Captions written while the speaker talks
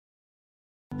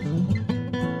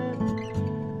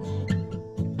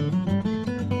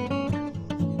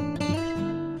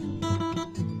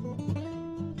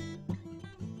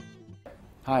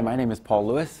Hi, my name is Paul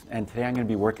Lewis, and today I'm going to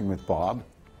be working with Bob.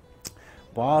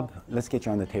 Bob, let's get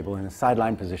you on the table in a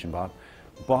sideline position, Bob.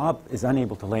 Bob is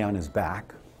unable to lay on his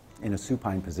back in a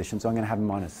supine position, so I'm going to have him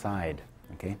on his side,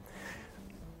 okay?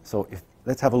 So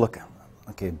let's have a look.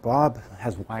 Okay, Bob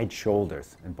has wide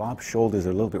shoulders, and Bob's shoulders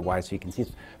are a little bit wide, so you can see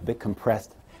it's a bit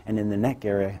compressed, and in the neck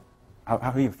area, how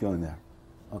are you feeling there?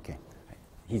 Okay.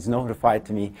 He's notified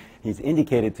to me, he's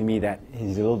indicated to me that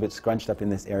he's a little bit scrunched up in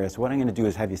this area. So what I'm going to do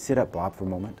is have you sit up, Bob, for a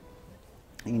moment.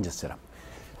 You can just sit up.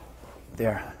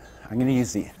 There. I'm going to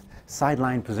use the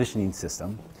sideline positioning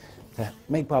system to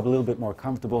make Bob a little bit more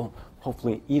comfortable,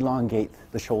 hopefully elongate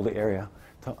the shoulder area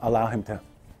to allow him to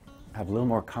have a little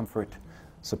more comfort,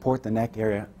 support the neck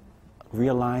area,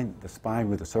 realign the spine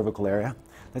with the cervical area.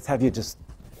 Let's have you just,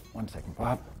 one second,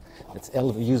 Bob. Let's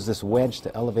use this wedge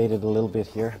to elevate it a little bit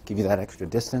here, give you that extra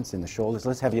distance in the shoulders.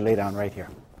 Let's have you lay down right here.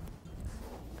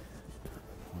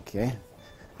 Okay,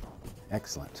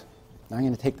 excellent. Now I'm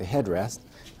going to take the headrest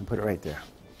and put it right there.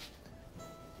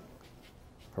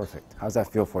 Perfect. How's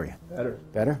that feel for you? Better.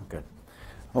 Better? Good.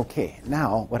 Okay,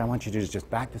 now what I want you to do is just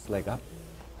back this leg up.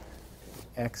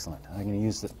 Excellent. I'm going to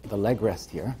use the leg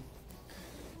rest here.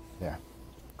 There.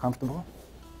 Comfortable?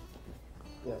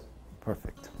 Yes.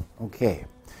 Perfect. Okay.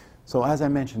 So as I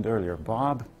mentioned earlier,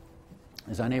 Bob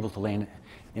is unable to lay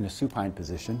in a supine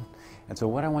position. And so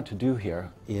what I want to do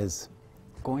here is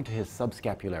go into his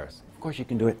subscapularis. Of course, you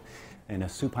can do it in a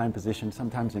supine position,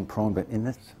 sometimes in prone, but in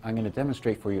this, I'm going to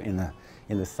demonstrate for you in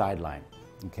the sideline.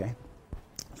 Okay?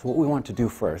 So what we want to do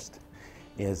first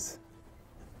is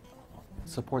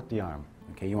support the arm.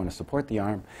 Okay? You want to support the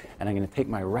arm, and I'm going to take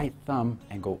my right thumb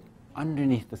and go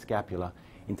underneath the scapula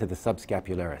into the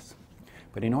subscapularis.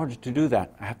 But in order to do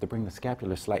that, I have to bring the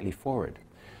scapula slightly forward.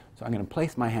 So I'm going to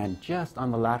place my hand just on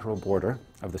the lateral border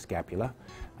of the scapula.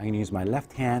 I'm going to use my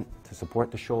left hand to support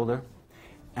the shoulder,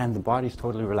 and the body's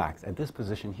totally relaxed. At this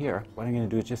position here, what I'm going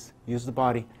to do is just use the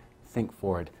body, sink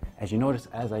forward. As you notice,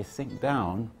 as I sink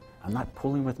down, I'm not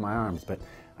pulling with my arms, but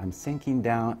I'm sinking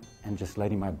down and just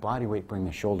letting my body weight bring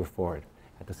the shoulder forward.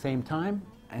 At the same time,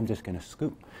 I'm just going to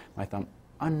scoop my thumb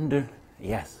under,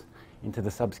 yes, into the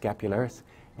subscapularis,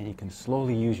 and you can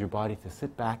slowly use your body to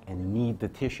sit back and knead the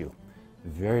tissue.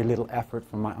 Very little effort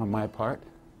on my part.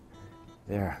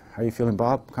 There. How are you feeling,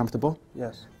 Bob? Comfortable?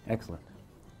 Yes. Excellent.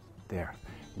 There.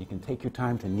 You can take your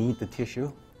time to knead the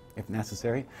tissue if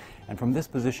necessary. And from this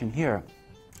position here,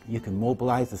 you can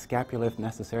mobilize the scapula if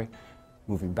necessary,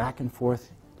 moving back and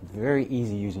forth. Very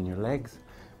easy using your legs,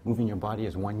 moving your body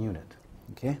as one unit.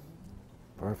 Okay?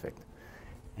 Perfect.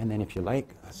 And then if you like,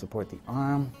 support the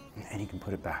arm, and you can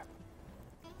put it back.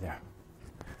 There.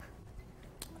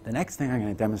 The next thing I'm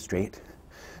going to demonstrate,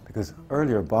 because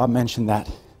earlier Bob mentioned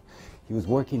that he was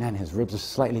working and his ribs are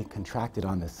slightly contracted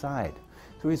on this side.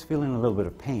 So he's feeling a little bit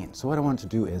of pain. So what I want to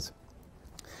do is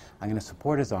I'm going to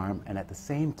support his arm, and at the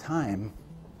same time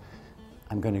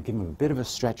I'm going to give him a bit of a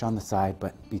stretch on the side,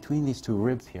 but between these two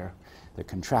ribs here, they're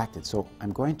contracted. So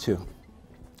I'm going to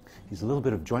use a little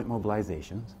bit of joint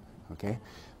mobilizations, okay?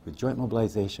 With joint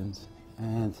mobilizations,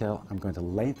 until I'm going to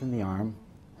lengthen the arm.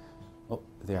 Oh,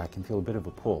 there, I can feel a bit of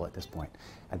a pull at this point.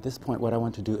 At this point, what I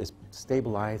want to do is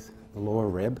stabilize the lower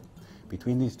rib.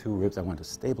 Between these two ribs, I want to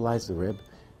stabilize the rib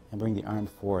and bring the arm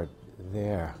forward.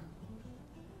 There.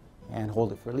 And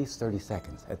hold it for at least 30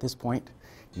 seconds. At this point,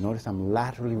 you notice I'm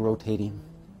laterally rotating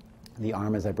the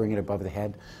arm as I bring it above the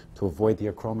head to avoid the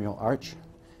acromial arch.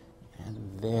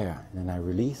 And there. And then I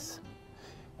release.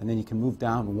 And then you can move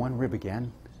down one rib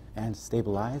again and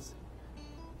stabilize.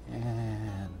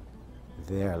 And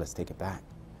there, let's take it back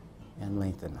and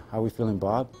lengthen. How are we feeling,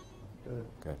 Bob? Good.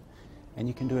 Good. And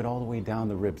you can do it all the way down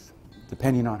the ribs,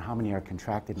 depending on how many are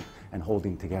contracted and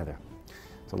holding together.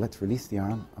 So let's release the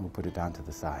arm, and we'll put it down to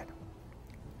the side.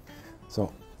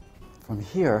 So from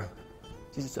here,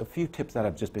 just a few tips that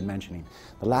I've just been mentioning.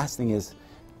 The last thing is,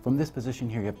 from this position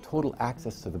here, you have total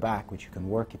access to the back, which you can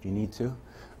work if you need to.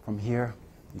 From here,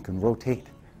 you can rotate,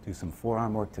 do some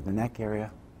forearm work to the neck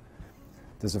area.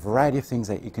 There's a variety of things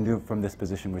that you can do from this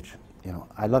position, which, you know,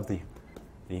 I love the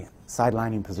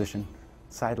sideline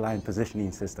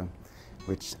positioning system,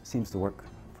 which seems to work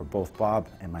for both Bob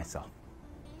and myself.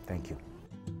 Thank you.